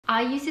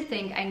I used to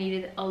think I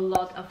needed a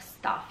lot of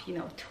stuff, you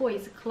know,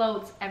 toys,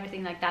 clothes,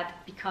 everything like that,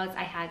 because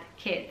I had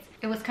kids.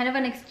 It was kind of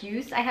an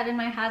excuse I had in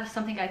my head,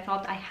 something I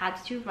thought I had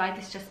to, right?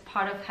 It's just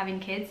part of having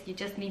kids, you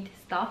just need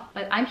stuff.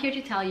 But I'm here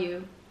to tell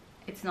you,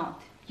 it's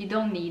not. You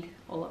don't need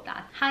all of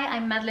that. Hi,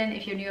 I'm Madeline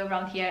if you're new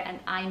around here, and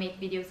I make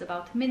videos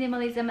about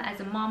minimalism as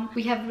a mom.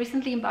 We have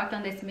recently embarked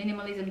on this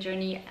minimalism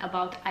journey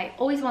about, I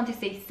always want to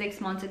say 6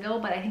 months ago,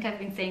 but I think I've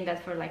been saying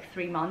that for like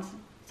 3 months.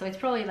 So it's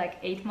probably like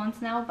 8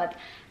 months now, but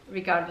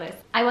regardless,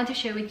 I want to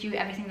share with you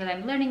everything that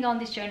I'm learning on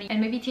this journey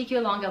and maybe take you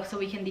along so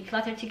we can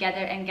declutter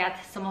together and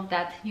get some of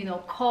that, you know,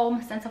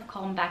 calm, sense of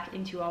calm back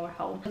into our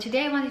home.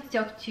 Today I wanted to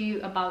talk to you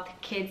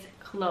about kids'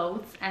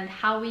 clothes and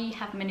how we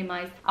have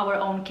minimized our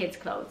own kids'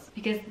 clothes,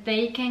 because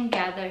they can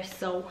gather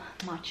so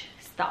much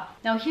stuff.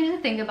 Now here's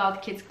the thing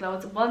about kids'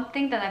 clothes. One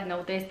thing that I've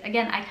noticed,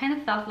 again, I kind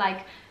of felt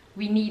like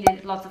we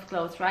needed lots of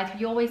clothes, right?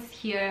 We always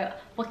hear,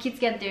 well, kids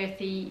get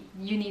dirty,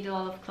 you need a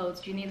lot of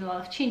clothes, you need a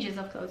lot of changes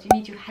of clothes, you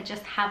need to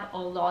just have a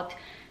lot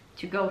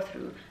to go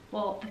through.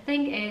 Well, the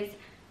thing is,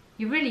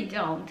 you really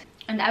don't.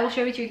 And I will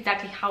share with you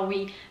exactly how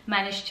we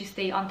manage to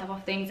stay on top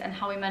of things and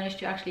how we manage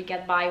to actually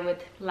get by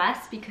with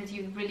less, because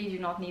you really do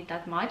not need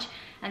that much.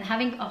 And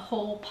having a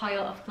whole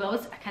pile of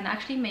clothes can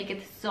actually make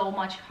it so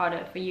much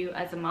harder for you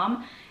as a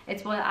mom.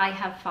 It's what I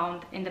have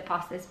found in the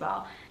past as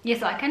well. Yeah,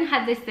 so I kind of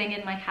had this thing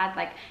in my head,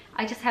 like,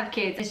 I just have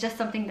kids. It's just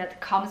something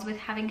that comes with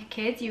having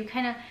kids. You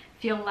kind of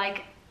feel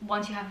like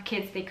once you have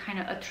kids, they kind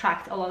of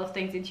attract a lot of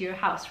things into your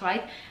house,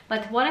 right?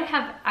 But what I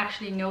have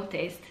actually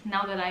noticed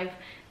now that I've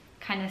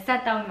kind of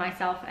sat down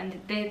myself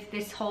and did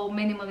this whole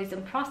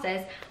minimalism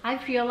process,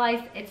 I've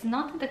realized it's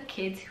not the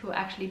kids who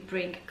actually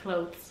bring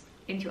clothes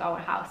into our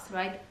house,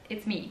 right?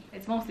 It's me.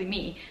 It's mostly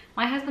me.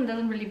 My husband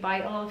doesn't really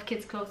buy a lot of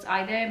kids' clothes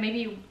either,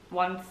 maybe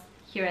once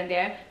here and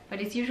there, but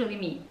it's usually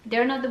me.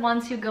 They're not the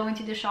ones who go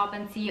into the shop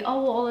and see,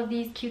 oh, all of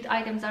these cute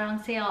items are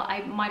on sale,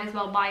 I might as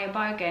well buy a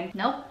bargain.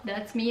 Nope,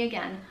 that's me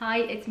again. Hi,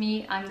 it's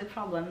me, I'm the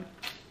problem.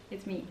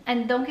 It's me.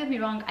 And don't get me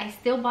wrong, I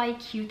still buy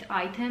cute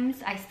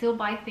items. I still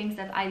buy things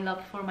that I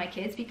love for my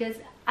kids because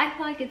I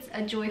feel like it's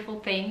a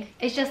joyful thing.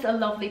 It's just a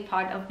lovely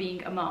part of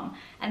being a mom.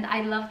 And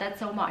I love that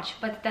so much.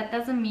 But that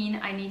doesn't mean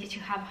I need to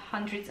have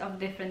hundreds of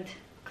different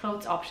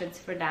clothes options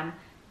for them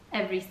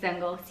every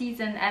single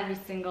season, every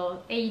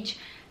single age.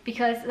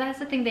 Because that's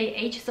the thing, they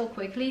age so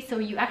quickly, so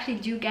you actually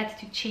do get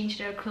to change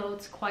their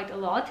clothes quite a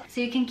lot. So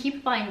you can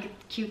keep buying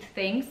cute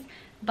things,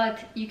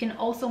 but you can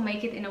also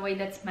make it in a way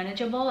that's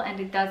manageable and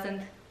it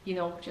doesn't, you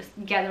know, just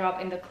gather up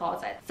in the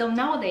closet. So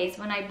nowadays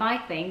when I buy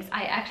things,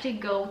 I actually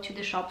go to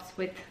the shops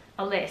with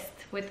a list,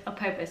 with a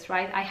purpose,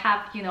 right? I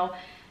have, you know,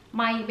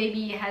 my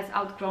baby has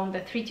outgrown the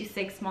 3 to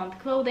 6 month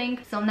clothing,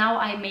 so now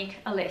I make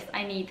a list.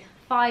 I need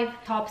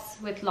 5 tops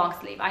with long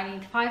sleeve, I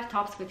need 5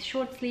 tops with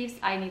short sleeves,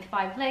 I need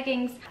 5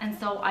 leggings. And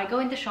so I go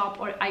in the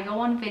shop or I go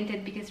on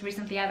Vinted, because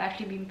recently I've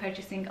actually been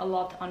purchasing a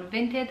lot on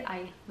Vinted.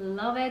 I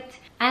love it.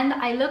 And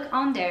I look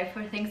on there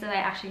for things that I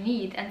actually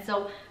need. And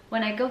so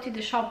when I go to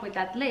the shop with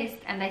that list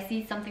and I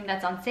see something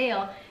that's on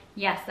sale,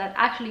 yes, that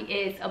actually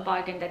is a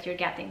bargain that you're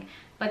getting.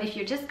 But if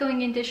you're just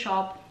going in the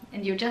shop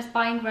and you're just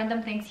buying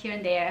random things here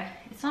and there,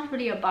 it's not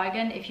really a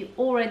bargain if you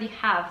already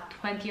have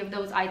 20 of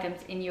those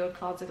items in your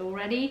closet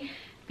already,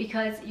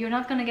 because you're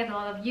not going to get a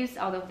lot of use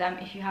out of them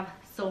if you have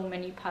so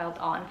many piled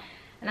on.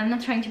 And I'm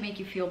not trying to make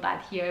you feel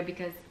bad here,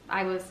 because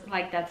I was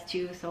like that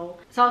too. So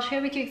I'll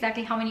share with you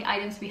exactly how many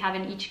items we have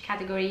in each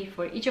category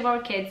for each of our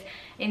kids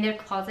in their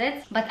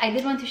closets. But I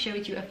did want to share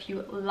with you a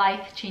few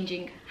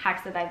life-changing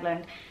hacks that I've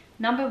learned.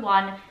 Number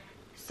 1,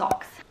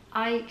 socks.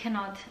 I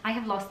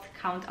have lost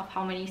count of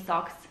how many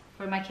socks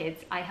for my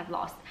kids I have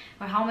lost,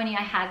 or how many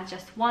I had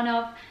just one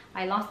of.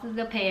 I lost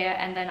the pair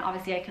and then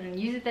obviously I couldn't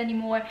use it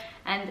anymore,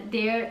 and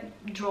their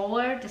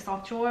drawer, the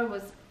sock drawer,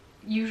 was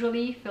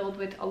usually filled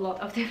with a lot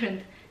of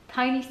different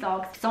tiny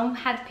socks. Some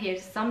had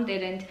pairs, some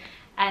didn't,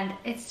 and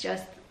it's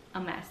just a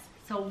mess.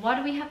 So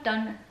what we have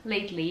done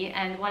lately,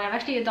 and what I've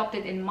actually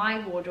adopted in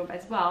my wardrobe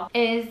as well,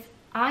 is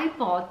I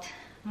bought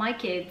my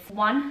kids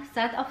 1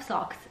 set of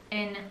socks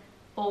in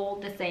all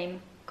the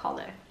same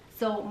color.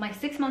 So my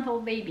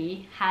 6-month-old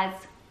baby has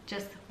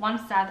just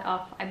 1 set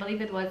of, I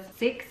believe it was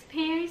 6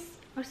 pairs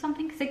or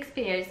something, 6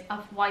 pairs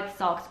of white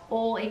socks,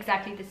 all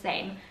exactly the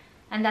same.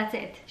 And that's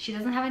it. She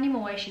doesn't have any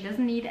more, she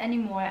doesn't need any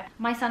more.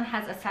 My son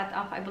has a set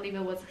of, I believe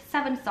it was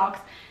 7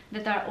 socks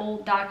that are all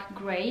dark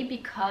gray,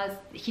 because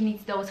he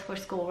needs those for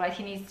school, right?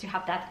 He needs to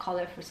have that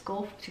color for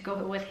school to go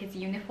with his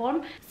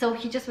uniform. So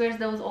he just wears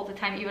those all the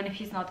time, even if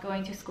he's not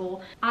going to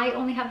school. I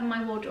only have in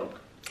my wardrobe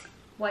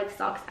white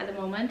socks at the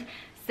moment.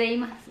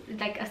 Same,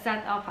 like a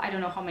set of, I don't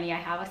know how many I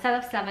have, a set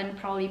of 7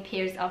 probably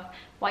pairs of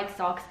white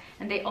socks,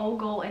 and they all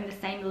go in the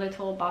same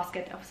little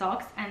basket of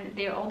socks, and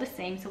they're all the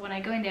same. So when I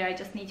go in there, I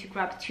just need to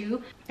grab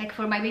 2. Like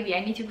for my baby,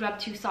 I need to grab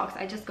 2 socks.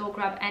 I just go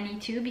grab any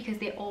 2 because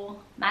they all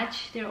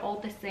match, they're all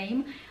the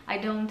same. I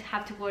don't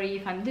have to worry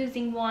if I'm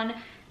losing one.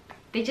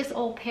 They just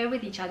all pair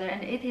with each other,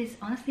 and it is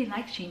honestly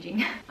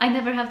life-changing. I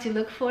never have to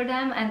look for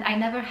them, and I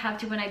never have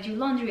to, when I do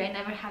laundry, I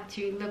never have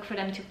to look for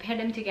them to pair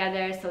them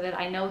together, so that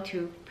I know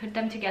to put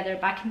them together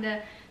back in the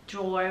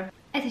drawer.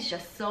 It is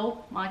just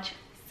so much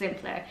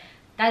simpler.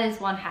 That is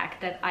one hack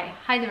that I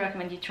highly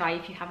recommend you try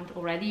if you haven't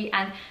already.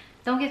 And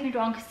don't get me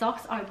wrong,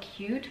 socks are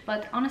cute,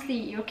 but honestly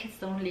your kids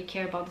don't really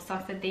care about the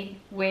socks that they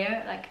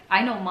wear. Like,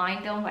 I know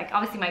mine don't, like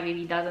obviously my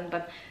baby doesn't,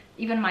 but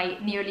even my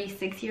nearly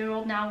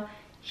 6-year-old now,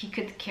 he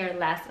could care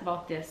less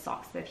about the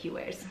socks that he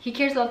wears. He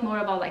cares a lot more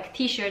about like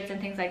t-shirts and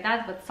things like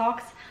that, but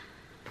socks,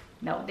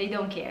 no, they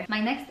don't care. My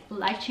next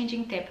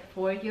life-changing tip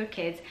for your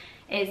kids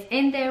is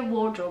in their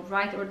wardrobe,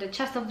 right, or the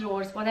chest of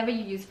drawers, whatever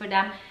you use for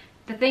them,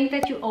 the thing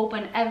that you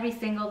open every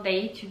single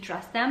day to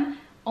dress them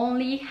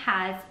only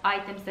has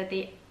items that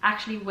they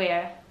actually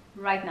wear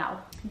right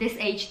now, this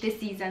age, this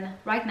season,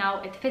 right now.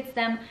 It fits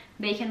them,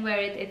 they can wear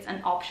it, it's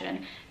an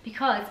option.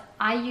 Because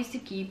I used to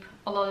keep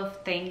a lot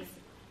of things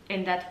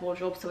in that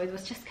wardrobe, so it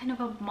was just kind of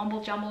a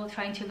mumble jumble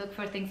trying to look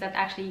for things that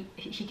actually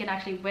he can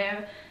actually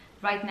wear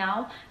right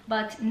now.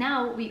 But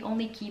now we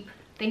only keep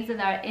things that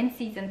are in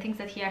season, things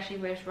that he actually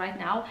wears right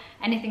now.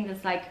 Anything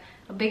that's like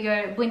a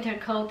bigger winter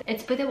coat,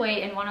 it's put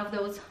away in one of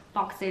those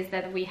boxes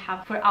that we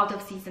have for out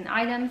of season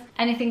items.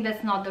 Anything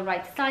that's not the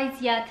right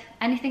size yet,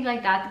 anything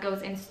like that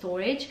goes in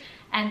storage.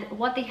 And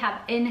what they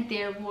have in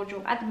their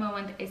wardrobe at the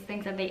moment is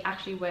things that they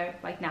actually wear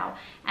right now.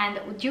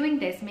 And doing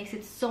this makes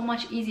it so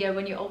much easier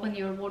when you open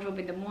your wardrobe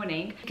in the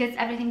morning, because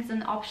everything's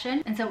an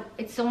option, and so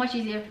it's so much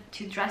easier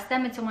to dress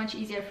them. It's so much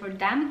easier for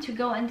them to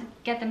go and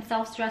get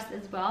themselves dressed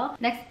as well.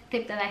 Next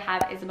tip that I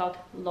have is about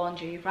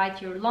laundry, right?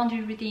 Your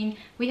laundry routine.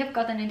 We have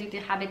gotten into the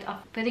habit of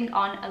putting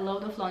on a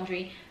load of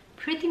laundry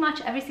pretty much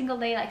every single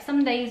day. Like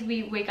some days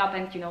we wake up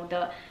and, you know,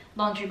 the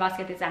laundry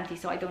basket is empty,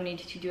 so I don't need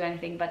to do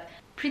anything, but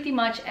pretty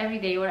much every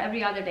day or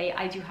every other day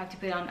I do have to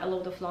put on a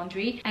load of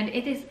laundry, and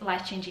it is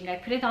life-changing. I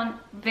put it on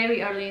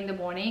very early in the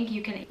morning.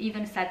 You can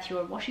even set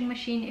your washing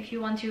machine if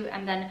you want to,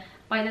 and then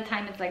by the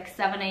time it's like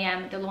 7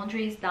 a.m. the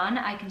laundry is done.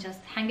 I can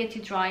just hang it to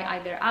dry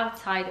either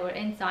outside or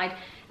inside,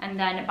 and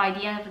then by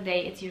the end of the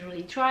day it's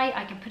usually dry.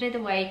 I can put it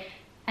away,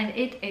 and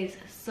it is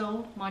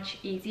so much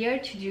easier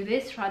to do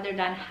this rather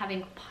than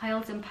having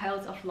piles and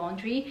piles of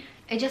laundry.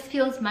 It just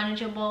feels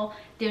manageable.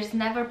 There's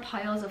never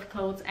piles of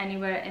clothes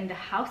anywhere in the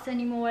house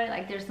anymore.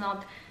 Like, there's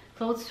not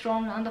clothes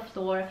thrown on the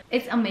floor.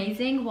 It's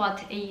amazing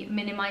what a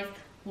minimized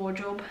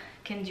wardrobe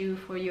can do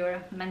for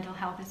your mental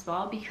health as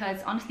well,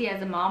 because honestly,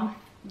 as a mom,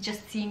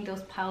 just seeing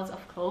those piles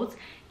of clothes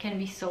can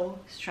be so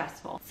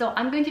stressful. So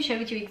I'm going to share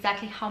with you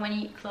exactly how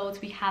many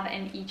clothes we have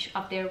in each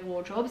of their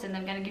wardrobes, and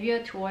I'm going to give you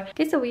a tour.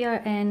 Okay, so we are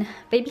in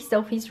baby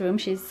Sophie's room.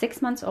 She's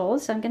 6 months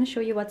old, so I'm going to show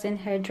you what's in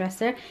her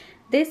dresser.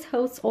 This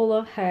holds all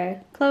of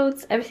her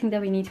clothes, everything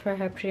that we need for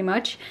her pretty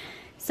much.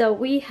 So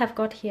we have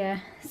got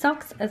here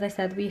socks. As I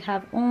said, we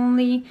have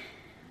only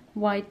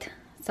white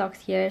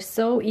socks here.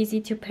 So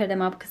easy to pair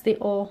them up because they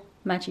all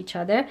match each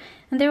other,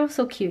 and they're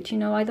also cute. You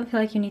know, I don't feel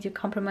like you need to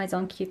compromise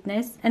on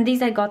cuteness. And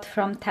these I got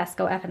from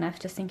Tesco F&F,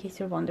 just in case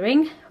you're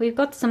wondering. We've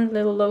got some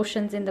little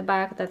lotions in the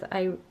bag that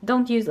I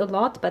don't use a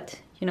lot, but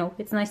you know,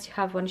 it's nice to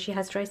have when she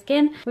has dry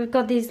skin. We've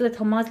got these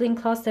little muslin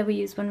cloths that we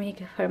use when we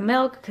give her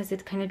milk, because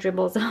it kind of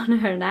dribbles on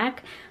her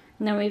neck.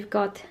 Now we've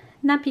got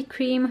nappy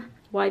cream,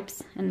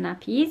 wipes and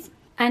nappies.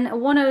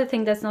 And one other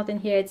thing that's not in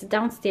here, it's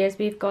downstairs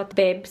we've got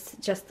bibs,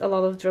 just a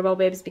lot of dribble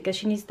bibs, because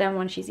she needs them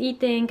when she's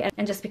eating,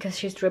 and just because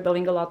she's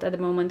dribbling a lot at the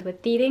moment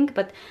with teething.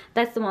 But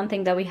that's the one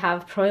thing that we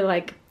have probably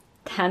like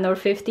 10 or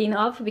 15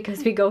 of,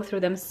 because we go through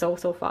them so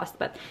fast.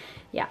 But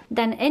yeah,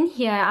 then in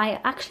here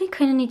I actually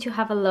kind of need to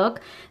have a look.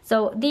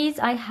 So these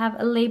I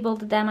have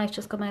labeled them. I've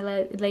just got my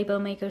label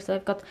maker. So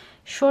I've got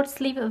short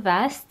sleeve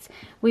vests,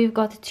 we've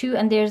got 2,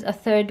 and there's a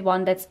third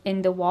one that's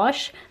in the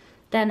wash.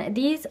 Then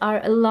these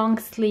are long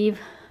sleeve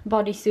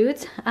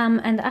bodysuits,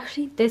 and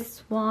actually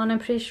this one, I'm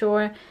pretty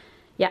sure,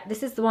 yeah,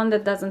 this is the one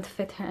that doesn't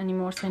fit her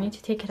anymore, so I need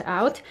to take it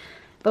out.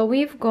 But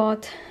we've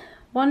got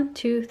 1,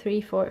 2, 3,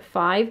 4,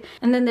 5,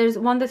 and then there's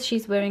one that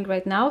she's wearing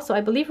right now. So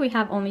I believe we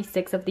have only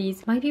 6 of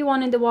these. Might be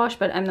one in the wash,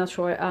 but I'm not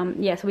sure.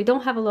 Yeah, so we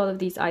don't have a lot of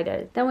these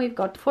either. Then we've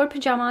got 4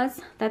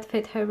 pajamas that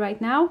fit her right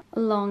now,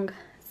 long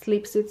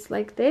sleep suits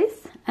like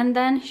this, and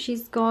then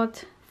she's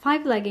got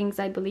 5 leggings,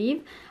 I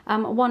believe.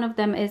 One of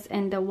them is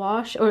in the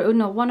wash, or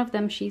no, one of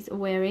them she's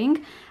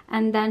wearing,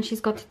 and then she's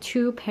got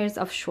 2 pairs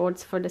of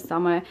shorts for the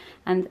summer,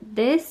 and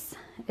this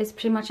is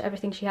pretty much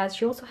everything she has.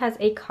 She also has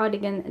a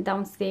cardigan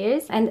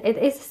downstairs, and it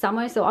is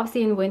summer, so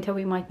obviously in winter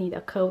we might need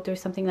a coat or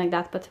something like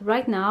that, but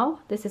right now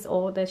this is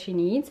all that she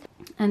needs,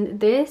 and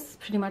this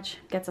pretty much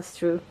gets us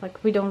through.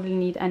 Like, we don't really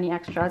need any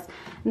extras.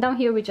 And down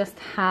here we just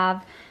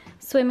have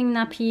swimming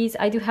nappies.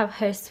 I do have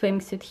her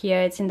swimsuit here.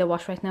 It's in the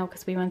wash right now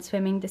because we went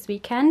swimming this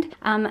weekend.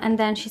 And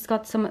then she's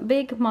got some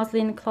big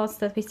muslin cloths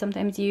that we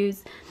sometimes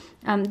use.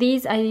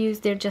 These I use,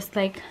 they're just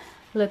like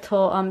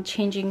little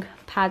changing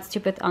pads to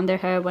put under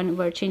her when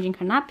we're changing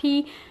her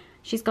nappy.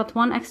 She's got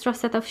 1 extra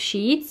set of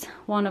sheets.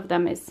 One of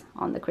them is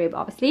on the crib,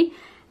 obviously,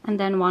 and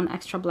then 1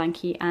 extra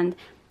blankie. And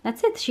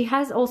that's it. She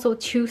has also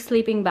 2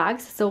 sleeping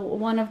bags, so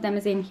one of them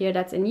is in here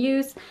that's in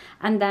use,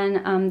 and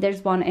then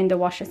there's one in the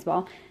wash as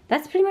well.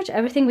 That's pretty much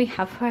everything we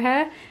have for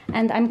her,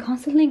 and I'm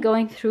constantly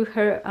going through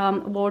her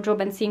wardrobe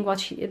and seeing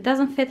what it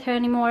doesn't fit her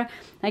anymore.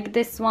 Like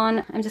this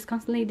one, I'm just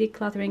constantly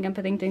decluttering and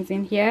putting things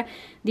in here.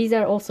 These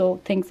are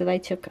also things that I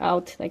took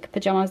out, like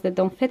pajamas that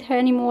don't fit her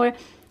anymore.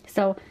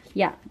 So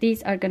yeah,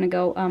 these are gonna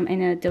go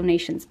in a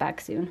donations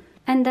bag soon.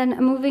 And then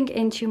moving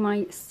into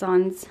my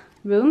son's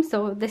room,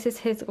 so this is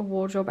his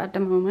wardrobe at the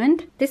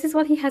moment. This is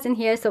what he has in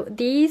here. So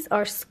these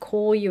are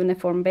school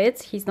uniform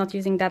bits. He's not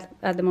using that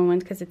at the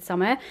moment because it's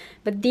summer,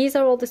 but these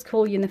are all the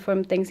school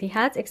uniform things he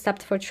has,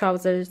 except for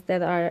trousers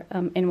that are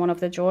in one of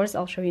the drawers.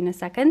 I'll show you in a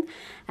second.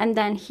 And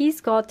then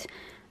he's got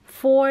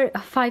 5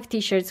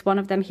 t-shirts. One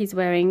of them he's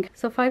wearing,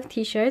 so 5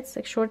 t-shirts,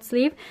 like short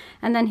sleeve,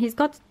 and then he's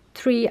got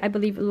 3, I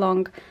believe,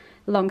 long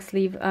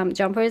sleeve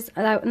jumpers.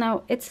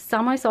 Now it's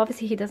summer, so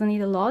obviously he doesn't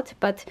need a lot,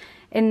 but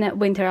in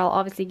winter I'll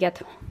obviously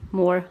get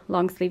more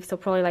long sleeves, so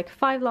probably like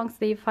 5 long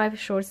sleeve, 5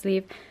 short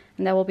sleeve,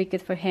 and that will be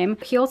good for him.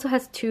 He also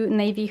has 2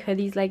 navy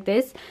hoodies like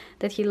this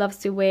that he loves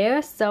to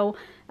wear, so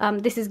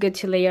this is good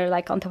to layer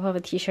like on top of a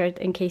t-shirt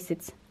in case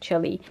it's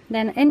chilly.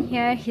 Then in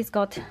here he's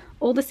got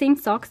all the same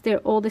socks, they're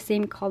all the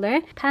same color,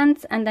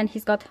 pants, and then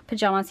he's got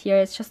pajamas here.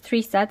 It's just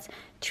 3 sets.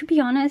 To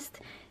be honest,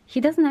 he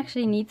doesn't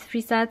actually need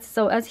 3 sets,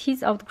 so as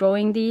he's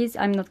outgrowing these,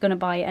 I'm not gonna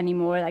buy any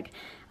more, like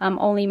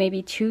only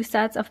maybe 2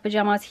 sets of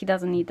pajamas. He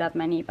doesn't need that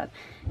many, but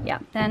yeah.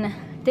 Then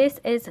this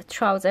is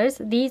trousers.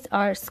 These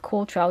are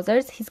school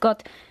trousers. He's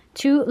got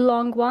 2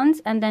 long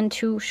ones and then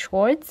 2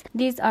 shorts.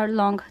 These are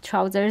long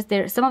trousers.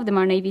 Some of them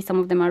are navy, some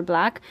of them are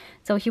black,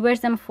 so he wears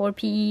them for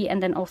PE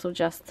and then also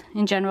just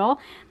in general.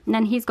 And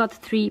then he's got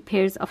 3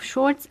 pairs of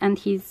shorts and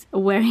he's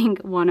wearing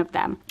one of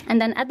them. And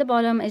then at the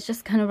bottom is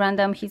just kind of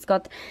random. He's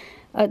got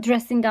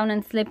dressing gown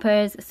and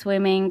slippers,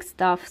 swimming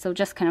stuff, so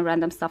just kind of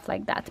random stuff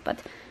like that.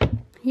 But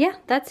yeah,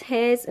 that's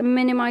his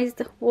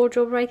minimized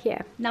wardrobe right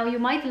here. Now you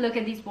might look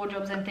at these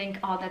wardrobes and think,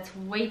 oh, that's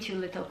way too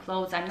little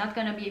clothes, I'm not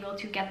gonna be able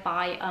to get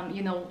by,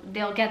 you know,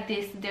 they'll get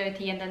this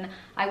dirty and then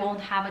I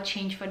won't have a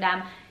change for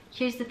them.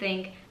 Here's the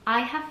thing, I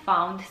have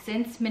found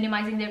since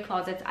minimizing their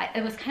closets,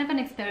 it was kind of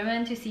an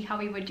experiment to see how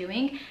we were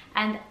doing,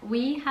 and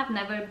we have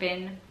never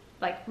been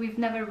like, we've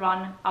never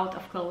run out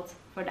of clothes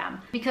for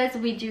them, because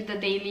we do the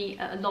daily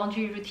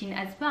laundry routine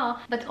as well,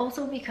 but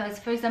also because,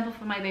 for example,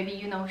 for my baby,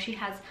 you know, she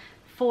has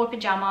 4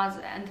 pajamas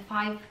and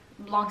 5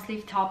 long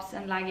sleeve tops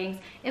and leggings.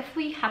 If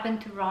we happen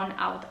to run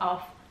out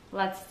of,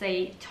 let's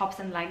say, tops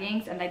and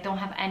leggings, and I don't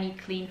have any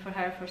clean for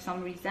her for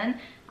some reason,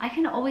 I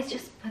can always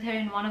just put her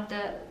in one of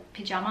the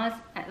pajamas,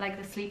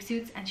 like the sleep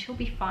suits, and she'll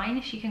be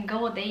fine. She can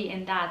go a day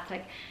in that.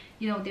 Like,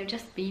 you know, they're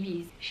just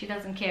babies. She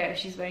doesn't care if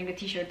she's wearing a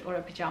t-shirt or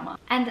a pajama.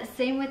 And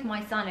same with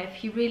my son. If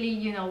he really,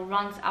 you know,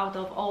 runs out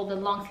of all the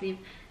long sleeve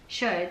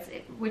shirts,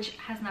 which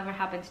has never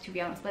happened, to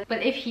be honest,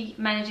 but if he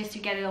manages to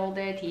get it all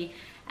dirty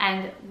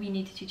and we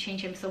need to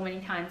change him so many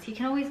times, he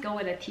can always go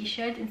with a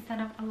t-shirt instead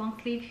of a long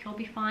sleeve. He'll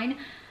be fine,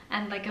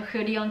 and like a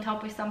hoodie on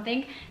top or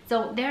something.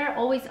 So there are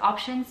always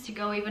options to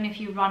go, even if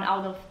you run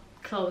out of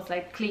clothes,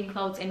 like clean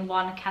clothes in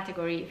one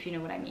category, if you know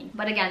what I mean.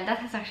 But again, that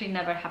has actually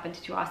never happened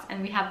to us,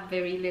 and we have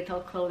very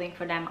little clothing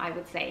for them, I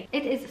would say.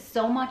 It is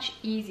so much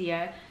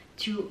easier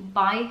to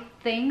buy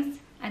things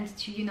and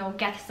to, you know,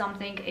 get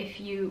something if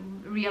you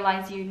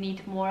realize you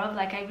need more of.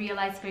 Like, I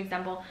realized, for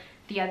example,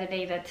 the other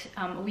day that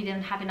we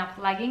didn't have enough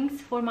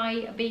leggings for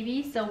my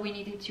baby, so we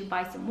needed to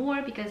buy some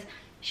more because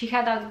she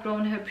had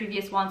outgrown her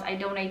previous ones. I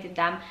donated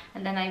them,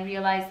 and then I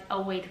realized,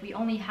 oh wait, we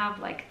only have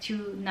like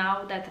 2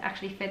 now that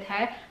actually fit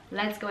her.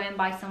 Let's go and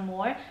buy some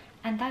more.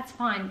 And that's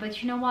fine.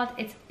 But you know what,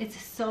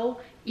 it's so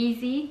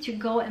easy to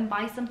go and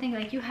buy something.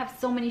 Like, you have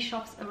so many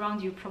shops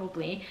around you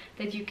probably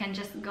that you can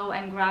just go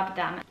and grab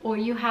them, or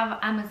you have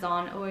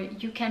Amazon, or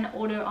you can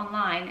order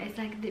online. It's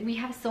like we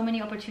have so many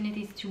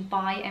opportunities to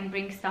buy and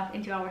bring stuff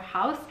into our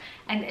house,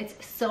 and it's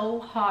so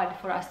hard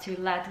for us to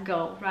let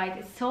go, right?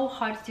 It's so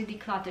hard to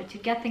declutter, to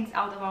get things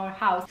out of our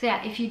house. So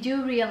yeah, if you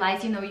do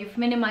realize, you know, you've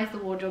minimized the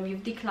wardrobe,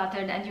 you've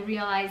decluttered, and you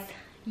realize,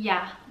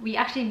 yeah, we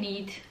actually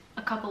need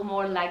a couple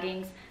more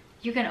leggings,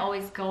 you can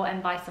always go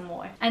and buy some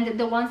more. And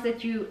the ones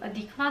that you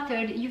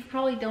decluttered, you've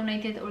probably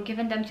donated or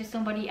given them to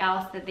somebody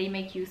else that they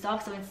make use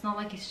of, so it's not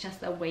like it's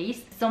just a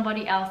waste.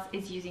 Somebody else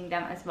is using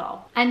them as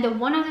well. And the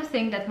one other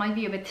thing that might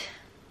be a bit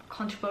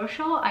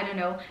controversial, I don't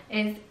know,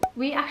 is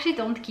we actually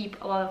don't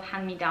keep a lot of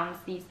hand-me-downs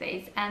these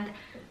days. And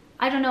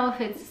I don't know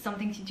if it's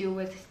something to do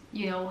with,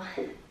 you know,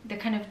 the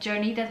kind of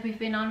journey that we've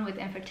been on with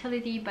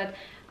infertility, but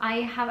I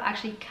have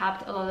actually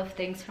kept a lot of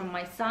things from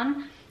my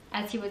son.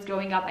 As he was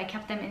growing up, I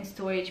kept them in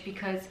storage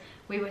because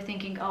we were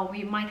thinking, oh,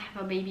 we might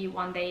have a baby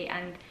one day,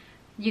 and,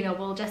 you know,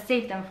 we'll just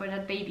save them for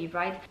that baby,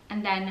 right?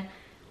 And then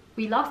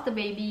we lost the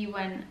baby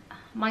when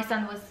my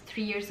son was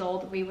 3 years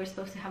old. We were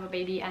supposed to have a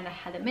baby, and I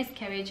had a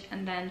miscarriage,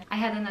 and then I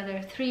had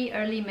another 3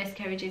 early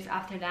miscarriages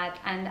after that.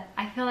 And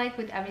I feel like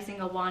with every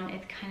single one,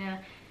 it kind of,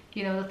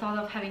 you know, the thought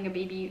of having a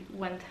baby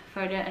went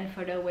further and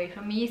further away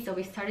from me. So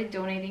we started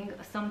donating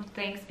some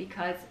things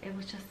because it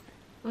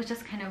was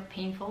just kind of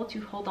painful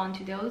to hold on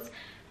to those.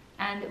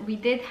 And we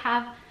did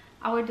have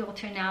our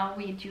daughter now,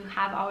 we do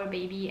have our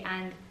baby,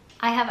 and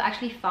I have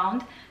actually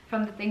found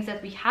from the things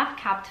that we have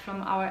kept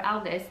from our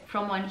eldest,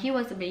 from when he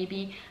was a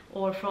baby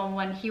or from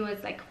when he was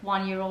like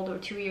 1 year old or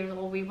 2 years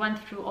old, we went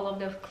through all of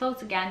those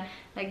clothes again,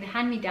 like the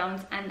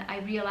hand-me-downs, and I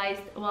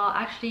realized, well,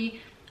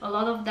 actually a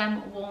lot of them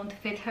won't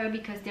fit her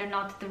because they're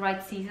not the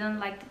right season,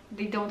 like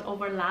they don't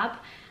overlap.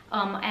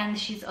 And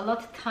she's a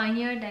lot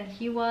tinier than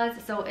he was,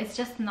 so it's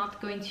just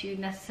not going to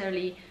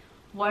necessarily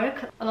work.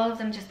 A lot of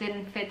them just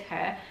didn't fit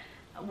her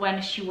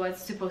when she was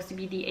supposed to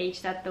be the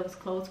age that those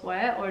clothes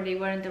were, or they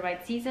weren't the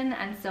right season,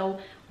 and so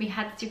we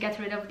had to get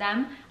rid of them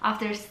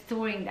after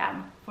storing them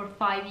for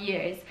 5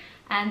 years.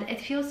 And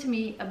it feels to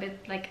me a bit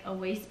like a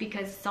waste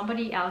because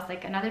somebody else,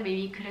 like another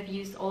baby, could have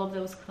used all of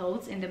those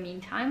clothes in the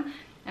meantime,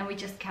 and we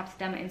just kept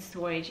them in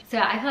storage. So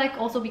I feel like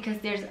also because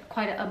there's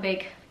quite a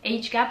big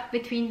age gap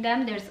between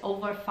them, there's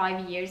over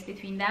 5 years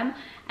between them,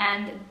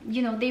 and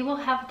you know, they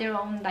will have their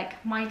own, like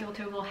my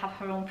daughter will have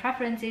her own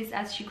preferences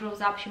as she grows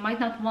up. She might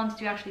not want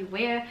to actually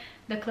wear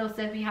the clothes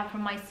that we have for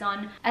my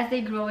son. As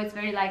they grow, it's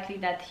very likely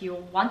that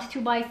you'll want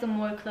to buy some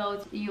more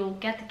clothes, you'll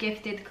get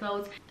gifted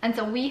clothes, and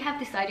so we have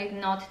decided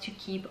not to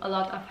keep a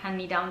lot of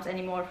hand-me-downs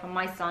anymore from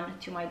my son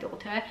to my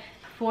daughter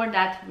for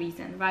that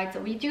reason, right? So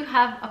we do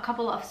have a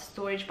couple of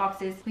storage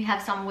boxes. We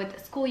have some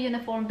with school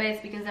uniform bits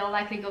because they'll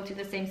likely go to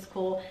the same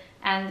school,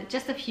 and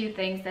just a few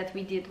things that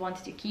we did want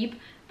to keep,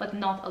 but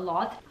not a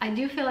lot. I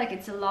do feel like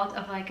it's a lot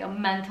of like a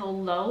mental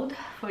load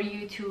for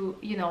you to,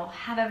 you know,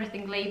 have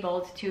everything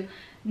labeled, to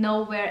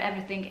know where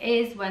everything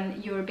is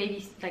when your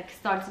baby like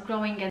starts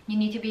growing, and you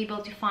need to be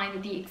able to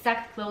find the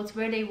exact clothes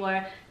where they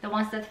were, the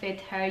ones that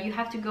fit her. You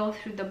have to go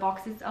through the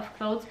boxes of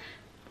clothes,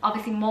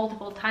 obviously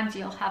multiple times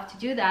you'll have to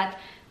do that,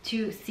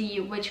 to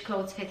see which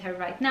clothes fit her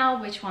right now,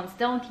 which ones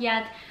don't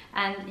yet,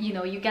 and you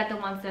know, you get the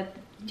ones that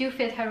do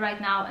fit her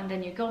right now, and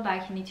then you go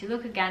back, you need to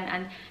look again,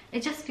 and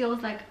it just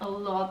feels like a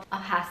lot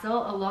of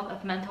hassle, a lot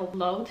of mental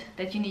load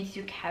that you need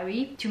to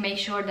carry to make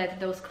sure that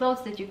those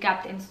clothes that you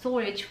kept in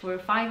storage for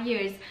 5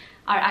 years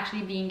are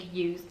actually being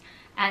used.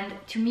 And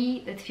to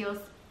me, it feels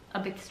a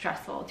bit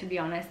stressful, to be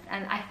honest,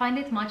 and I find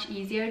it much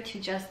easier to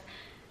just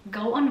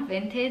go on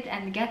Vinted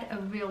and get a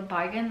real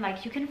bargain.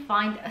 Like you can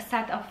find a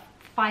set of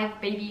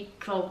 5 baby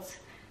clothes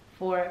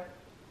for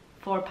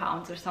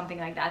 £4 or something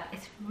like that.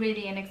 It's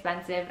really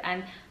inexpensive,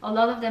 and a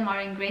lot of them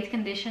are in great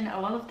condition. A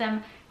lot of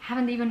them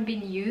haven't even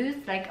been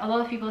used. Like a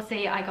lot of people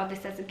say, I got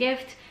this as a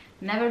gift,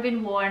 never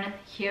been worn,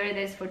 here it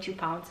is for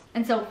 £2.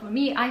 And so for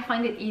me, I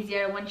find it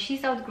easier when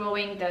she's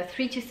outgrowing the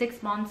 3 to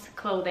 6 months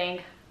clothing,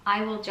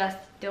 I will just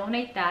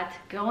donate that,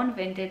 go on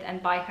Vinted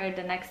and buy her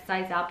the next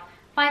size up,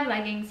 5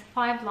 leggings,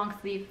 5 long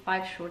sleeve,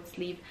 5 short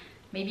sleeve,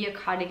 maybe a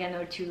cardigan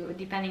or 2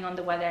 depending on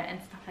the weather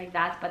and stuff like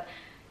that. But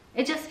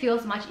it just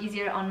feels much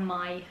easier on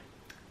my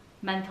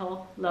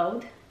mental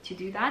load to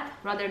do that,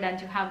 rather than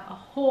to have a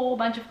whole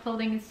bunch of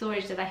clothing in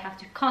storage that I have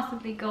to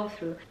constantly go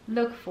through,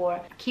 look for,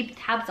 keep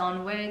tabs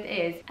on where it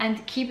is,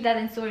 and keep that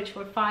in storage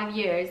for 5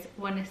 years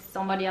when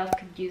somebody else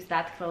could use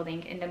that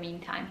clothing in the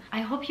meantime.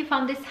 I hope you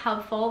found this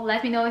helpful.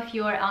 Let me know if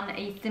you are on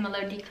a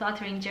similar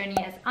decluttering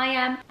journey as I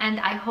am, and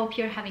I hope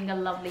you're having a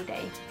lovely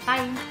day.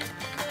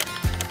 Bye!